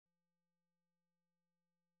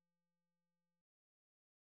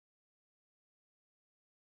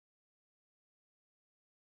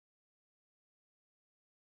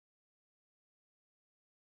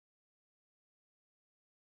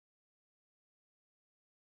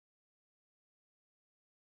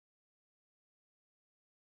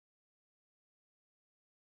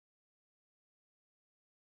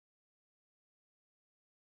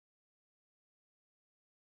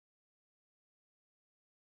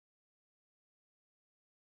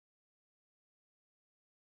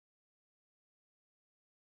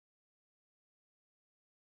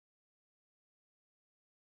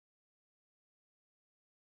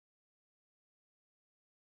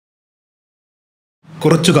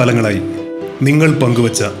കുറച്ചു കാലങ്ങളായി നിങ്ങൾ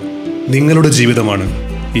പങ്കുവച്ച നിങ്ങളുടെ ജീവിതമാണ്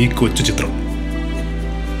ഈ കൊച്ചു ചിത്രം.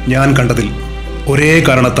 ഞാൻ കണ്ടതിൽ ഒരേ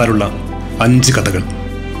കാരണത്താലുള്ള 5 കഥകൾ.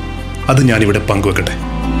 അത് ഞാനിവിടെ പങ്കുവെക്കട്ടെ.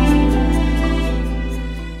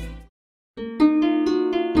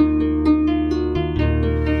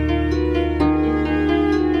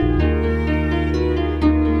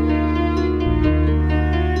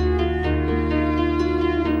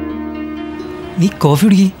 നീ കോഫി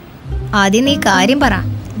കുടിക്കേ. ആദ്യം നീ കാര്യം പറ.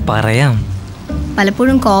 പറയാം.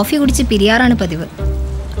 പലപ്പോഴും കോഫി കുടിച്ച് പിരിയാറാണ് പതിവ്.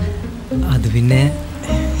 അത് പിന്നെ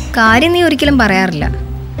കാര്യം നീ ഒരിക്കലും പറയാറില്ല.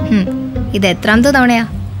 ഇത് എത്രാമത്തെ തവണയാ?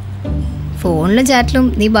 ഫോണിലും ചാറ്റിലും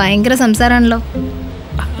നീ ഭയങ്കര സംസാരാണല്ലോ.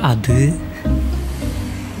 അത്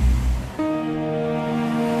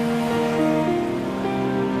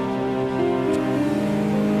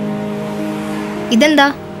ഇതെന്താ?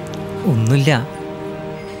 ഒന്നുമില്ല,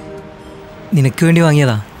 നിനക്ക് വേണ്ടി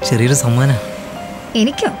വാങ്ങിയതാ, ചെറിയൊരു സമ്മാന.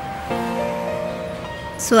 എനിക്കോ?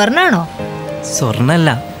 സ്വർണ്ണാണോ? സ്വർണ്ണല്ല,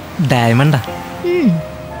 ഡയമണ്ടാ.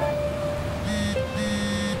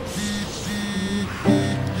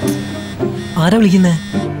 ആരാ വിളിക്കുന്നേ?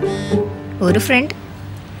 ഒരു ഫ്രണ്ട്.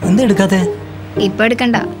 എന്താ എടുക്കാത്തെ? ഇപ്പൊ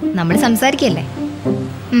എടുക്കണ്ട, നമ്മൾ സംസാരിക്കല്ലേ.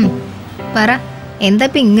 പറ, എന്താ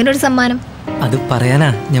ഇപ്പൊ ഇങ്ങനൊരു സമ്മാനം? അത്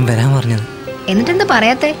പറയാനാ ഞാൻ വരാൻ പറഞ്ഞത്. എന്നിട്ടെന്താ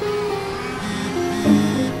പറയാത്തെ?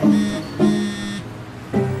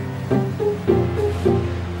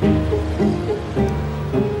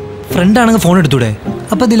 ഫ്രണ്ടാണെങ്കിൽ ഫോൺ എടുത്തൂടെ?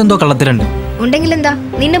 അപ്പൊ ഇതിലെന്തോ കള്ളത്തിലുണ്ട്. ഉണ്ടെങ്കിൽ എന്താ,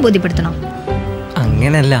 നിന്നെ ബോധ്യപ്പെടുത്തണോ?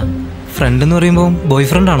 അങ്ങനല്ല, ഫ്രണ്ട് എന്ന് പറയുമ്പോ ബോയ്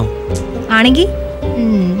ഫ്രണ്ട് ആണോ? ആണെങ്കി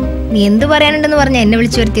നീ എന്ത് പറയാനുണ്ടെന്ന് പറഞ്ഞ എന്നെ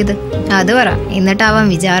വിളിച്ചു വരുത്തിയത്? അത് പറ, എന്നിട്ടാവാം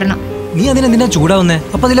വിചാരണം. നീ അതിനെന്തിനാ ചൂടാവുന്നേ?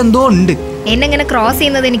 അപ്പൊ അതിലെന്തോ ഉണ്ട്. എന്നെ ഇങ്ങനെ ക്രോസ്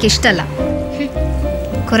ചെയ്യുന്നത് എനിക്ക് ഇഷ്ടല്ല.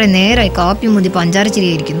 കുറെ നേരമായി കാപ്പി മുതി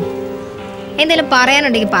പഞ്ചാരച്ചിരിയിരിക്കുന്നു. എന്തെങ്കിലും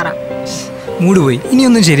പറയാനുണ്ടെങ്കിൽ പറ. മൂട് പോയി,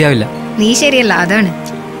 ഇനിയൊന്നും ശരിയാവില്ല. നീ ശരിയല്ല, അതാണ്.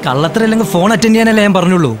 കള്ളത്തരല്ലെങ്കിൽ ഫോൺ അറ്റൻഡ് ചെയ്യാനല്ലേ ഞാൻ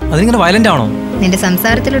പറഞ്ഞുള്ളൂ. അതിങ്ങനെ വയലന്റ് ആണോ? നിന്റെ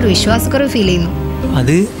സംസാരത്തിലൊരു വിശ്വാസക്കുറവ് ഫീൽ ചെയ്യുന്നു.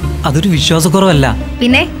 അതൊരു വിശ്വാസക്കുറവല്ല.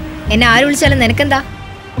 പിന്നെ എന്നെ ആര് വിളിച്ചാലും നിനക്കെന്താ?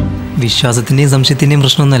 വിശ്വാസത്തിന്റെയും സംശയത്തിന്റെയും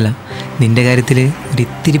പ്രശ്നമൊന്നുമല്ല, നിന്റെ കാര്യത്തില്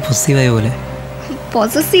ഒരിത്തിരി പൊസീവായ പോലെ.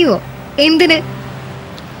 പൊസസീവോ? എന്തിന്?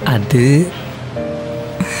 അത്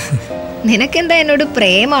നിനക്കെന്താ എന്നോട്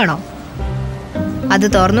പ്രേമാണോ? അത്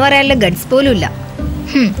തുറന്നു പറയാനുള്ള ഗഡ്സ് പോലും ഇല്ല.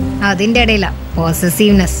 അതിന്റെ ഇടയില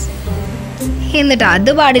പോസസീവ്നെസ്. എന്നിട്ട് അത്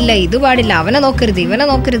പാടില്ല, ഇത് പാടില്ല, അവനെ നോക്കരുത്, ഇവനെ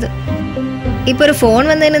നോക്കരുത്. ഇപ്പൊ ഒരു ഫോൺ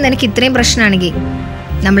വന്നതിന് നിനക്ക് ഇത്രയും പ്രശ്നമാണെങ്കിൽ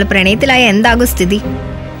നമ്മൾ പ്രണയത്തിലായ എന്താകും സ്ഥിതി?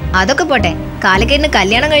 അതൊക്കെ പോട്ടെ, കാലിക്കറ്റിന്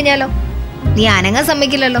കല്യാണം കഴിഞ്ഞാലോ? നീ അനങ്ങാൻ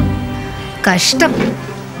സമ്മതിക്കില്ലല്ലോ. കഷ്ടം.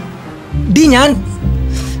 ഞാൻ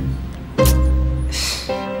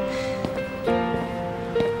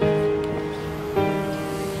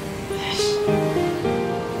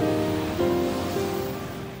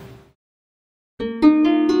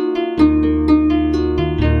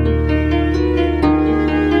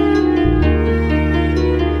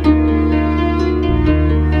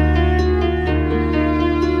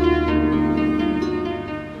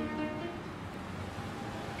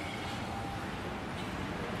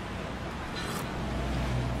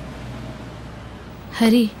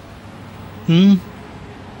ഹരി,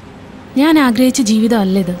 ഞാൻ ആഗ്രഹിച്ച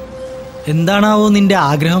ജീവിതമല്ല ഇത്. എന്താണാവോ നിന്റെ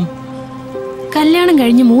ആഗ്രഹം? കല്യാണം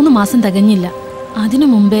കഴിഞ്ഞ് 3 മാസം തികഞ്ഞില്ല. അതിനു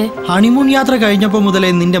മുമ്പേ ഹണിമൂൺ യാത്ര കഴിഞ്ഞപ്പോ മുതലേ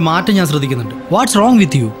നിന്റെ മാറ്റം ഞാൻ ശ്രദ്ധിക്കുന്നുണ്ട്. What's wrong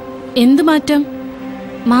with you? എന്ത് മാറ്റം?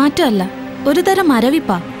 മാറ്റമല്ല, ഒരു തരം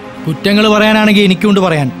മരവിപ്പാ. കുറ്റങ്ങൾ പറയാനാണെങ്കിൽ എനിക്കുണ്ട്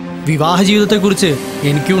പറയാൻ. വിവാഹ ജീവിതത്തെക്കുറിച്ച്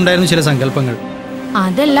എനിക്കും ഉണ്ടായിരുന്നു ചില സങ്കല്പങ്ങൾ.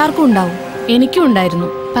 അതെല്ലാവർക്കും ഉണ്ടാവും, എനിക്കും ഉണ്ടായിരുന്നു.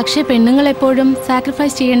 പക്ഷെ പെണ്ണുങ്ങൾ എപ്പോഴും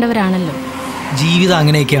സാക്രിഫൈസ് ചെയ്യേണ്ടവരാണല്ലോ. ജീവിതം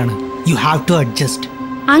അങ്ങനെയൊക്കെയാണ്. You have to adjust.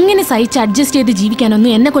 അങ്ങനെ സഹിച്ച് അഡ്ജസ്റ്റ് ചെയ്ത്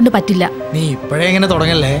ജീവിക്കാനൊന്നും എന്നെ കൊണ്ട് പറ്റില്ല. നീ ഇപ്പോഴേ എങ്ങനെ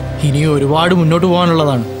തുടങ്ങല്ലേ, ഇനിയും ഒരുപാട് മുന്നോട്ട്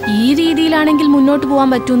പോകാനുള്ളതാണ്. ഈ രീതിയിലാണെങ്കിൽ മുന്നോട്ട് പോകാൻ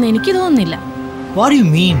പറ്റുമെന്ന് എനിക്ക് തോന്നുന്നില്ല. What you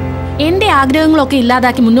mean? എന്റെ ആഗ്രഹങ്ങളൊക്കെ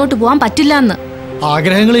ഇല്ലാതാക്കി മുന്നോട്ട് പോകാൻ പറ്റില്ല എന്ന്.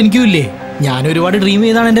 ആഗ്രഹങ്ങൾ എനിക്കും ഇല്ലേ? ഞാൻ ഒരുപാട് ഡ്രീം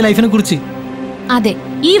ചെയ്താണ് എന്റെ ലൈഫിനെ കുറിച്ച്. അതെ,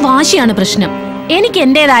 ഈ വാശിയാണ് പ്രശ്നം. എനിക്ക്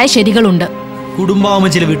എന്റേതായ ശരികളുണ്ട്.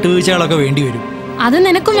 കുടുംബമാകുമ്പോൾ ചില വിട്ടുവീഴ്ചകളൊക്കെ വേണ്ടി വരും. അത്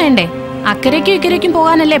നിനക്കും വേണ്ടേ? അക്കരയ്ക്കും ഇക്കരയ്ക്കും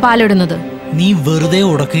പോകാനല്ലേ പാലിടുന്നത്. നീ വെറുതെ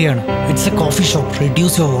ഉടക്കുകയാണ്. It's A coffee shop.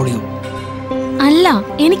 Reduce your volume. അല്ല,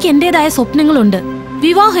 എനിക്ക് എന്റേതായ സ്വപ്നങ്ങളുണ്ട്.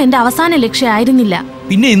 വിവാഹം എന്റെ അവസാന ലക്ഷ്യമായിരുന്നില്ല.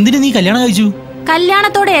 പിന്നെ എന്തിനു നീ കല്യാണം കഴിച്ചു?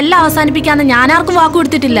 കല്യാണത്തോടെ എല്ലാം അവസാനിപ്പിക്കാന്ന് ഞാനാർക്കും വാക്കു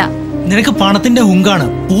കൊടുത്തിട്ടില്ല. നിനക്ക് പണത്തിന്റെ ഹുങ്കാണ്.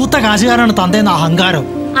 പൂത്ത കാശുകാരാണ് തന്തേന്ന അഹങ്കാരം.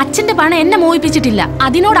 അച്ഛന്റെ പണം എന്നെ മോഹിപ്പിച്ചിട്ടില്ല.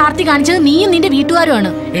 അതിനോട് ആർത്തി കാണിച്ചത് നീയും നിന്റെ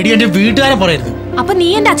വീട്ടുകാരുമാണ്. എടി, എന്റെ വീട്ടുകാരെ പറയരുത്. അപ്പൊ നീ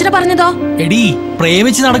എന്റെ അച്ഛനെ പറഞ്ഞതോ? എടി,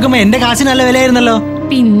 പ്രേമിച്ച് നടക്കുമ്പോ എന്റെ കാശിന് നല്ല വിലയായിരുന്നല്ലോ.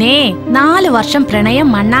 പിന്നെ 4 വർഷം പ്രണയം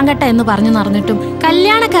മണ്ണാങ്കട്ട എന്ന് പറഞ്ഞു നടന്നിട്ടും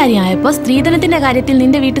കല്യാണക്കാരിയായപ്പോ സ്ത്രീധനത്തിന്റെ കാര്യത്തിൽ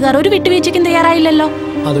നിന്റെ വീട്ടുകാർ ഒരു വിട്ടുവീഴ്ചയ്ക്കും തയ്യാറായില്ലല്ലോ.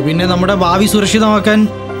 അത് പിന്നെ നമ്മുടെ ഭാവി സുരക്ഷിതമാക്കാൻ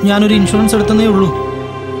ഞാനൊരു ഇൻഷുറൻസ് എടുത്തതേ ഉള്ളൂ.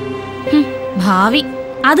 ഭാവി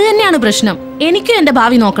അത് തന്നെയാണ് പ്രശ്നം. എനിക്കും എന്റെ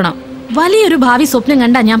ഭാവി നോക്കണം. വലിയൊരു ഭാവി സ്വപ്നം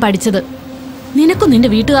കണ്ടാ ഞാൻ പഠിച്ചത്. നിനക്കും നിന്റെ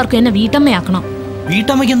വീട്ടുകാർക്കും എന്നെ വീട്ടമ്മയാക്കണം.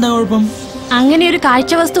 വീട്ടമ്മയ്ക്ക് എന്താ കുഴപ്പം? അങ്ങനെ ഒരു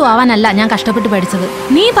കാഴ്ചവസ്തു ആവാനല്ല ഞാൻ കഷ്ടപ്പെട്ട് പഠിച്ചത്.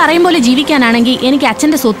 നീ പറയും പോലെ ജീവിക്കാനാണെങ്കിൽ എനിക്ക്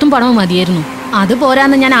അച്ഛന്റെ സ്വത്തും പണവും മതിയായിരുന്നു. അത്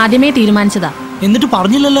പോരാന്ന് ഞാൻ ആദ്യമേ തീരുമാനിച്ചതാ. എന്നിട്ട്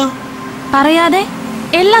പറഞ്ഞില്ലല്ലോ? പറയാതെ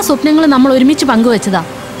എല്ലാ സ്വപ്നങ്ങളും നമ്മൾ ഒരുമിച്ച് പങ്കുവെച്ചതാ.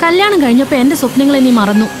 കല്യാണം കഴിഞ്ഞപ്പോ എന്റെ സ്വപ്നങ്ങളെ നീ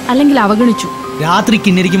മറന്നു, അല്ലെങ്കിൽ അവഗണിച്ചു. രാത്രി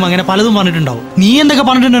കിന്നിരിക്കും അങ്ങനെ പലതും പറഞ്ഞിട്ടുണ്ടാവും. നീ എന്തൊക്കെ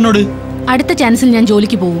പറഞ്ഞിട്ടുണ്ട് എന്നോട്? അടുത്ത ചാൻസിൽ ഞാൻ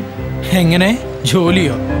ജോലിക്ക് പോകും. എങ്ങനെ?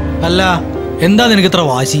 ജോലിയോ? അല്ല, എന്താ നിനക്ക് ഇത്ര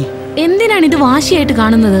വാശി? എന്തിനാണ് ഇത് വാശിയായിട്ട്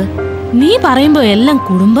കാണുന്നത്? നീ പറയുമ്പോ എല്ലാം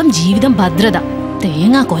കുടുംബം, ജീവിതം, ഭദ്രത.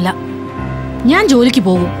 തേങ്ങാ കൊല. ഞാൻ ജോലിക്ക്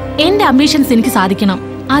പോകും. എന്റെ അംബിഷൻസ് എനിക്ക് സാധിക്കണം.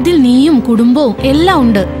 അതിൽ നീയും കുടുംബവും എല്ലാം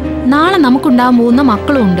ഉണ്ട്. നാളെ നമുക്കുണ്ടാകാൻ പോകുന്ന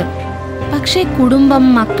മക്കളും ഉണ്ട്. പക്ഷേ കുടുംബം,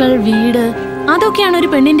 മക്കൾ, വീട് അതൊക്കെയാണ് ഒരു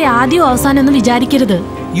പെണ്ണിന്റെ ആദ്യവും അവസാനം എന്ന് വിചാരിക്കരുത്.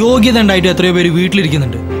 യോഗ്യത ഉണ്ടായിട്ട് എത്രയോ പേര്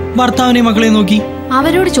വീട്ടിലിരിക്കുന്നുണ്ട്. ഭർത്താവിനെയും മക്കളെയും നോക്കി.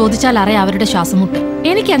 അവരോട് ചോദിച്ചാൽ അറിയാം അവരുടെ ശ്വാസമുട്ട്.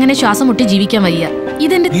 എനിക്ക് അങ്ങനെ ശ്വാസം മുട്ടി ജീവിക്കാൻ വയ്യ.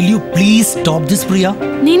 ഇതെന്റെ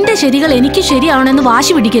നിന്റെ ശരികൾ എനിക്ക് ശരിയാവണമെന്ന്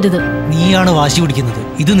വാശി പിടിക്കരുത്. നീയാണ് വാശി പിടിക്കുന്നത്.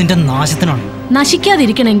 ഇത് നിന്റെ നാശത്തിനാണ്.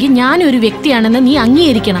 നശിക്കാതിരിക്കണമെങ്കിൽ ഞാനൊരു വ്യക്തിയാണെന്ന് നീ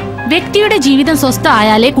അംഗീകരിക്കണം. വ്യക്തിയുടെ ജീവിതം സ്വസ്ഥ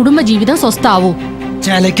ആയാലേ കുടുംബ ജീവിതം സ്വസ്ഥാവൂ.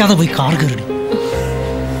 ചലക്കാതെ പോയി കാർ കയറി.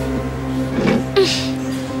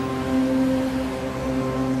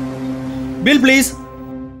 Bill please.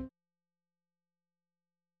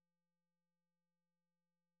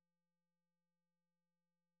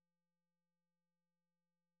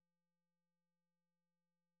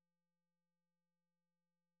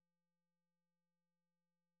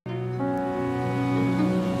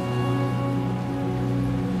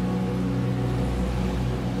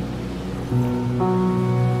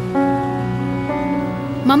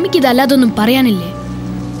 മമ്മിക്ക് ഇതല്ലാതൊന്നും പറയാനില്ലേ?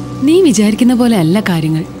 നീ വിചാരിക്കുന്ന പോലെ അല്ല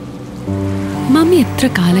കാര്യങ്ങൾ. മമ്മി എത്ര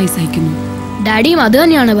കാലായി സഹിക്കുന്നു. ഡാഡിയും അത്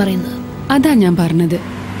തന്നെയാണ് പറയുന്നത്. അതാ ഞാൻ പറഞ്ഞത്,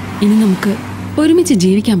 ഇനി നമുക്ക് ഒരുമിച്ച്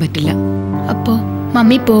ജീവിക്കാൻ പറ്റില്ല. അപ്പോ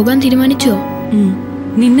മമ്മി പോകാൻ തീരുമാനിച്ചോ?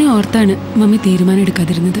 നിന്നെ ഓർത്താണ് മമ്മി തീരുമാനം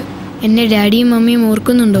എടുക്കാതിരുന്നത്. എന്നെ ഡാഡിയും മമ്മിയും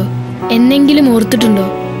ഓർക്കുന്നുണ്ടോ? എന്നെങ്കിലും ഓർത്തിട്ടുണ്ടോ?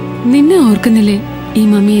 നിന്നെ ഓർക്കുന്നില്ലേ ഈ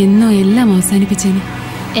മമ്മി എന്നോ എല്ലാം അവസാനിപ്പിച്ചേന്.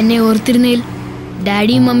 എന്നെ ഓർത്തിരുന്നേൽ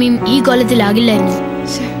ഡാഡിയും മമ്മിയും ഈ കൊലത്തിലാകില്ലായിരുന്നു.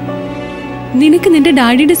 നിനക്ക് നിന്റെ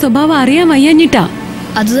ഡാഡിയുടെ സ്വഭാവം അറിയാൻ വയ്യാഞ്ഞിട്ടാ.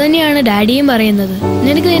 അതുതന്നെയാണ് ഡാഡിയും പറയുന്നത്.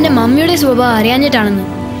 നിനക്ക് നിന്റെ മമ്മിയുടെ സ്വഭാവം അറിയാഞ്ഞിട്ടാണെന്ന്.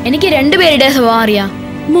 എനിക്ക് രണ്ടുപേരുടെ സ്വഭാവം അറിയാം.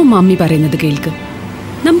 മമ്മി പറയുന്നത് കേൾക്ക്.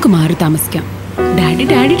 നമുക്ക് മാറി താമസിക്കാം.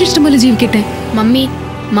 ഡാഡിയുടെ ഇഷ്ടം പോലെ ജീവിക്കട്ടെ.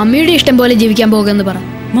 മമ്മിയുടെ ഇഷ്ടം പോലെ ജീവിക്കാൻ പോകുമെന്ന് പറ.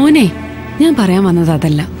 മോനെ, ഞാൻ പറയാൻ വന്നത്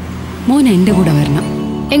അതല്ല. മോൻ എന്റെ കൂടെ വരണം.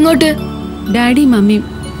 എങ്ങോട്ട്? ഡാഡിയും മമ്മിയും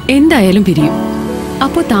എന്തായാലും പിരിയും.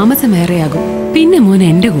 അപ്പോ താമസം വേറെയാകും. പിന്നെ മോൻ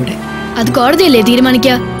എന്റെ കൂടെ. അത് കോടതിയല്ലേ തീരുമാനിക്ക.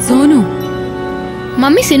 സോനു,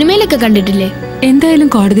 മമ്മി സിനിമയിലൊക്കെ കണ്ടിട്ടില്ലേ? എന്തായാലും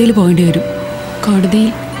കോടതിയിൽ പോകേണ്ടി വരും.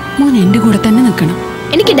 കോടതിയിൽ മോൻ എന്റെ കൂടെ തന്നെ നിൽക്കണം.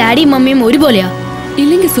 എനിക്ക് ഡാഡിയും മമ്മിയും ഒരുപോലെയാ.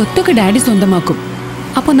 ഇല്ലെങ്കിൽ സ്വത്തൊക്കെ ഡാഡി സ്വന്തമാക്കും.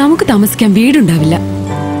 അപ്പൊ നമുക്ക് താമസിക്കാൻ വീടുണ്ടാവില്ല.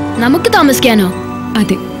 നമുക്ക് താമസിക്കാനോ?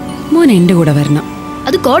 അതെ, മോൻ എന്റെ കൂടെ വരണം.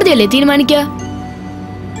 അത് കോടതിയല്ലേ തീരുമാനിക്ക.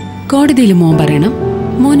 കോടതിയിൽ മോൻ പറയണം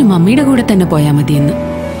മോന് മമ്മിയുടെ കൂടെ തന്നെ പോയാ മതിയെന്ന്.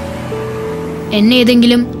 എന്നെ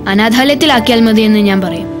ഏതെങ്കിലും അനാഥാലയത്തിലാക്കിയാൽ മതിയെന്ന് ഞാൻ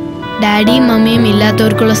പറയും. ഡാഡിയും മമ്മിയും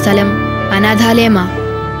ഇല്ലാത്തവർക്കുള്ള സ്ഥലം അനാഥാലയമാ.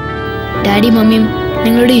 ഡാഡിയും മമ്മിയും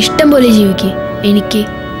നിങ്ങളുടെ ഇഷ്ടം പോലെ ജീവിക്കുക. എനിക്ക്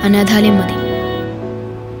അനാഥാലയം മതി.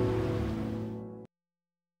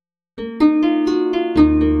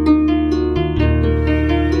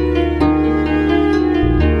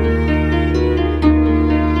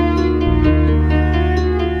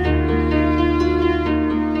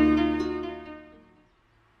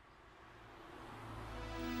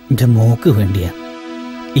 എൻ്റെ മോക്ക് വേണ്ടിയാ.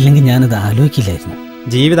 ഇല്ലെങ്കിൽ ഞാനത് ആലോചിക്കില്ലായിരുന്നു.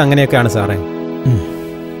 ജീവിതം അങ്ങനെയൊക്കെയാണ് സാറേ.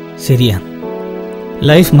 ശരിയാ,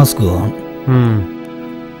 ലൈഫ് മസ്റ്റ് ഗോ ഓൺ.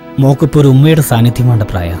 മോക്കിപ്പോൾ ഒരു ഉമ്മയുടെ സാന്നിധ്യം വേണ്ട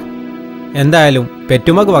പ്രായ. എന്തായാലും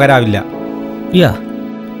പെറ്റുമ്മക്ക് പകരാവില്ല. യാ,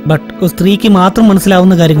 ബട്ട് ഒരു സ്ത്രീക്ക് മാത്രം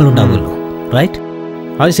മനസ്സിലാവുന്ന കാര്യങ്ങളുണ്ടാവുമല്ലോ, റൈറ്റ്?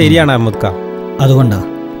 അത് ശരിയാണ് അഹമ്മദ്ക്ക. അതുകൊണ്ടാ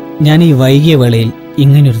ഞാൻ ഈ വൈകിയ വേളയിൽ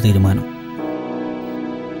ഇങ്ങനെയൊരു തീരുമാനം.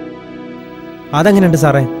 അതെങ്ങനെയുണ്ട്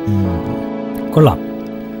സാറേ? കൊള്ളാം.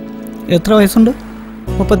 എത്ര വയസ്സുണ്ട്?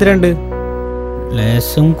 32.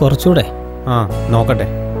 ലേശം കുറച്ചുകൂടെ. ആ, നോക്കട്ടെ.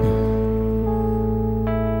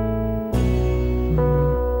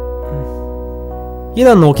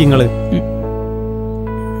 ഇതാ നോക്കി നിങ്ങള്.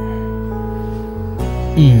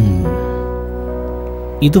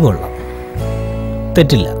 ഇത് കൊള്ളാം,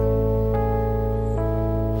 തെറ്റില്ല.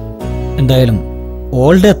 എന്തായാലും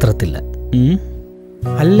ഓൾഡ് അത്രത്തില്ല.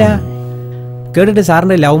 അല്ല, കേട്ടിട്ട്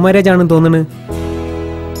സാറിന്റെ ലവ് മാരേജ് ആണെന്ന് തോന്നുന്നു.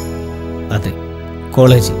 അതെ,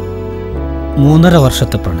 കോളേജിൽ 3.5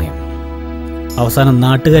 വർഷത്തെ പ്രണയം. അവസാനം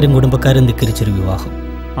നാട്ടുകാരും കുടുംബക്കാരും ധിക്കരിച്ചൊരു വിവാഹം.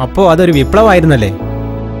 അപ്പോ അതൊരു വിപ്ലവമായിരുന്നല്ലേ?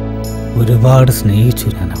 ഒരുപാട് സ്നേഹിച്ചു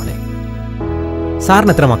ഞാൻ അവളെ.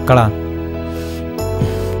 സാറിന് എത്ര മക്കളാ?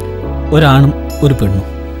 ഒരാണും ഒരു പെണ്ണും.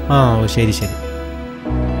 ആ ശരി ശരി.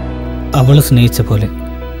 അവൾ സ്നേഹിച്ച പോലെ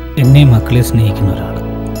എന്നെയും മക്കളെ സ്നേഹിക്കുന്ന ഒരാൾ,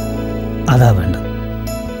 അതാ വേണ്ടത്.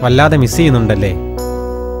 വല്ലാതെ മിസ് ചെയ്യുന്നുണ്ടല്ലേ?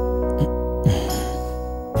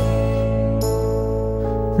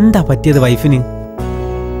 എന്താ പറ്റിയത് വൈഫിന്?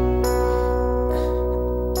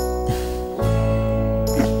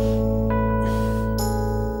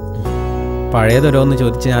 പഴയതൊരോന്ന്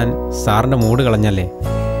ചോദിച്ച് ഞാൻ സാറിൻ്റെ മൂഡ് കളഞ്ഞല്ലേ?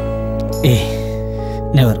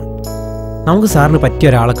 നെവർ. നമുക്ക് സാറിന് പറ്റിയ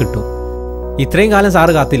ഒരാളെ കിട്ടും. ഇത്രയും കാലം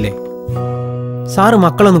സാറ് കാത്തില്ലേ? സാറ്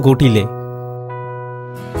മക്കളൊന്നും കൂട്ടിയില്ലേ?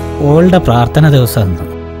 ഓളുടെ പ്രാർത്ഥന ദിവസം അന്ന്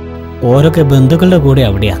ഓരൊക്കെ ബന്ധുക്കളുടെ കൂടെ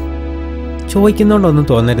അവിടെയാ. ചോദിക്കുന്നോണ്ടൊന്നും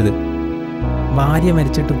തോന്നരുത്. ഭാര്യ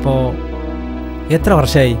മരിച്ചിട്ടിപ്പോ എത്ര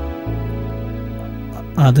വർഷമായി?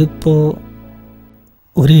 അതിപ്പോ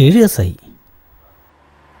ഒരു 7 ദിവസമായി.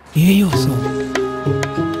 7 ദിവസം?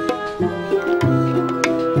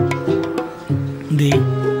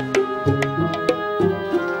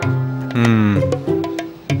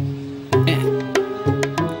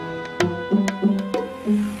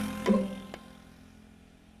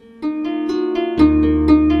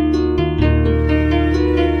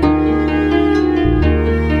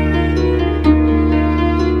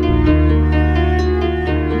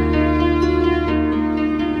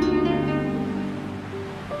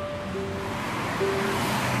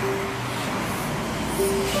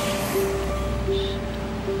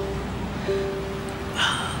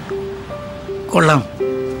 കൊള്ളാം,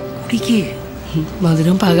 കുടിക്ക്.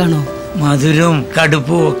 മധുരം പാകാണോ? മധുരവും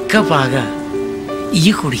കടുപ്പും ഒക്കെ പാക.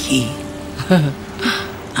 ഈ കുടിക്ക്.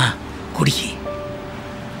 ആ കുടിക്ക്.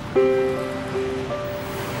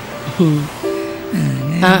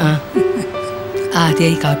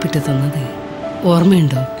 ആദ്യമായി കാപ്പിട്ട് തന്നത്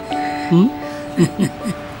ഓർമ്മയുണ്ടോ?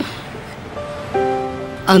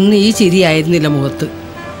 അന്ന് ഈ ചിരിയായിരുന്നില്ല മുഖത്ത്.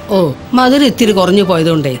 ഓ, മധുരം ഇത്തിരി കുറഞ്ഞു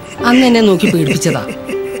പോയതുകൊണ്ടേ അന്ന് എന്നെ നോക്കി പേടിപ്പിച്ചതാ.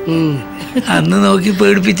 അന്ന് നോക്കി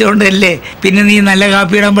പേടിപ്പിച്ചോണ്ടല്ലേ പിന്നെ നീ നല്ല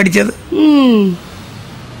കാപ്പി ഇടാൻ പഠിച്ചത്.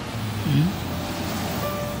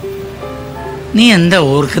 നീ എന്താ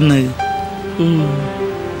ഓർക്കുന്നത്?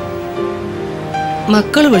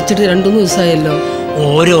 മക്കള് വിളിച്ചിട്ട് 2-3 ദിവസമായല്ലോ.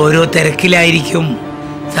 ഓരോരോ തിരക്കിലായിരിക്കും.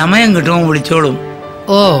 സമയം കിട്ടുമ്പോൾ വിളിച്ചോളും.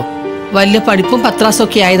 ഓ, വലിയ പഠിപ്പും പത്രാസും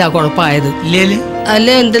ഒക്കെ ആയതാ കുഴപ്പമായത്.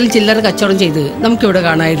 അല്ലേ എന്തെങ്കിലും ചില്ലറ കച്ചവടം ചെയ്ത് നമുക്കിവിടെ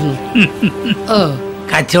കാണായിരുന്നു. ഓ,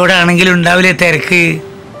 കച്ചവടമാണെങ്കിലും ഉണ്ടാവില്ലേ തിരക്ക്.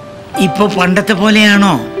 ഇപ്പൊ പണ്ടത്തെ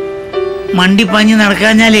പോലെയാണോ? മണ്ടിപ്പാഞ്ഞ്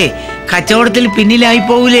നടക്കാഞ്ഞാലേ കച്ചവടത്തിൽ പിന്നിലായി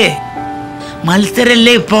പോകൂലേ?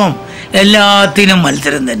 മത്സരല്ലേ ഇപ്പം? എല്ലാത്തിനും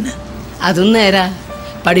മത്സരം തന്നെ. അതും നേരാ.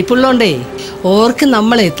 പഠിപ്പുള്ളോണ്ടേ ഓർക്ക്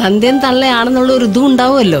നമ്മളെ തന്തേം തള്ളയാണെന്നുള്ള ഒരു ഇതും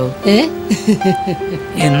ഉണ്ടാവുമല്ലോ.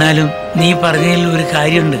 എന്നാലും നീ പറഞ്ഞതിൽ ഒരു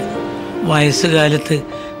കാര്യമുണ്ട്. വയസ്സുകാലത്ത്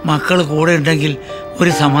മക്കൾ കൂടെ ഉണ്ടെങ്കിൽ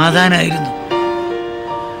ഒരു സമാധാനമായിരുന്നു.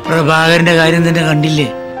 പ്രഭാകരന്റെ കാര്യം തന്നെ കണ്ടില്ലേ?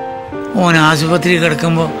 ഓൻ ആശുപത്രി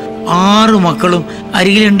കിടക്കുമ്പോ 6 മക്കളും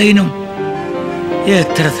അരികിലുണ്ടേനും.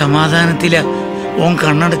 എത്ര സമാധാനത്തിലാ ഓൻ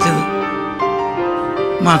കണ്ണടച്ചത്.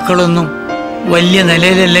 മക്കളൊന്നും വലിയ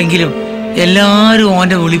നിലയിലല്ലെങ്കിലും എല്ലാരും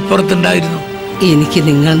ഓന്റെ വിളിപ്പുറത്തുണ്ടായിരുന്നു. എനിക്ക്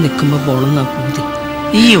നിങ്ങൾ നിൽക്കുമ്പോ പോണെന്നാ പൂതി.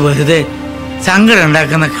 ഈ വെറുതെ സങ്കടം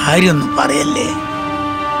ഉണ്ടാക്കുന്ന കാര്യമൊന്നും പറയല്ലേ.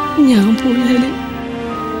 ഞാൻ പോയാല്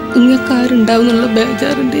നിങ്ങൾക്കാരുണ്ടാവുന്നുള്ള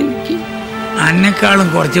ബേജാറുണ്ട് എനിക്ക്. അന്നെക്കാളും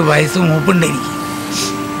കുറച്ച് വയസ്സ് മൂപ്പുണ്ട് എനിക്ക്.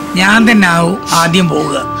 ഞാൻ തന്നെ ആവും ആദ്യം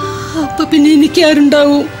പോവുക. അപ്പൊ പിന്നെ എനിക്ക്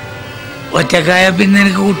ആരുണ്ടാവും? ഒറ്റക്കായ പിന്നെ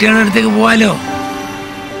എനിക്ക് കുട്ടികളുടെ അടുത്തേക്ക് പോവാലോ.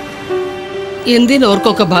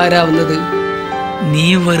 എന്തിനോർക്കൊക്കെ ഭാരാവുന്നത്? നീ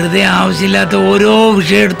വെറുതെ ആവശ്യമില്ലാത്ത ഓരോ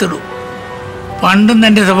വിഷയം എടുത്തിടും. പണ്ടും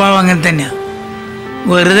തന്റെ സ്വഭാവം അങ്ങനെ തന്നെയാ,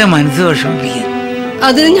 വെറുതെ മനസ്സ് വിഷമിപ്പിക്കാൻ.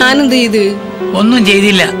 അതിന് ഞാൻ എന്ത് ചെയ്ത്? ഒന്നും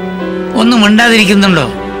ചെയ്തില്ല. ഒന്നും മിണ്ടാതിരിക്കുന്നുണ്ടോ?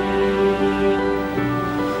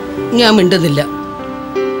 ഞാൻ മിണ്ടുന്നില്ല.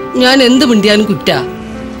 ഞാൻ എന്ത് മിണ്ടിയാലും കുറ്റാ.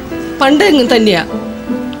 പണ്ടെങ്ങും തന്നെയാ.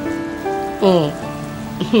 ഓ,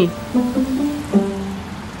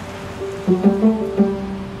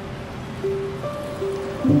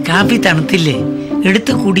 കാപ്പി തണുത്തില്ലേ?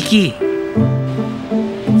 എടുത്ത് കുടിക്കേ.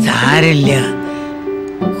 സാരല്ല,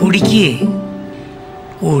 കുടിക്കേ.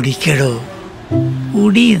 കുടിക്കടോ,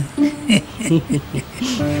 കുടി.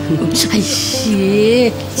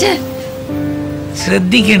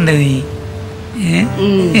 ശ്രദ്ധിക്കണ്ട നീ.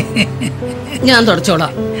 ഞാൻ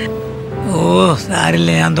തുടച്ചോളാം. ഓ സാരില്ല,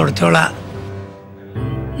 ഞാൻ തുടച്ചോളാം.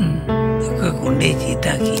 ഒക്കെ കൊണ്ടേ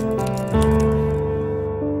ചീത്താക്കി.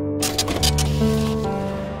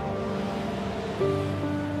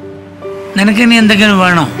 നിനക്കിനി എന്തെങ്കിലും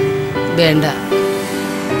വേണോ? വേണ്ട.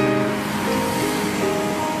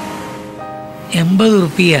 80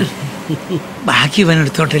 റുപ്പിയ. ബാക്കി ഇവൻ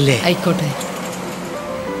എടുത്തോട്ടല്ലേ? ആയിക്കോട്ടെ.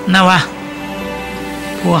 എന്നാ വാ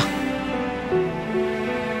പോവാ.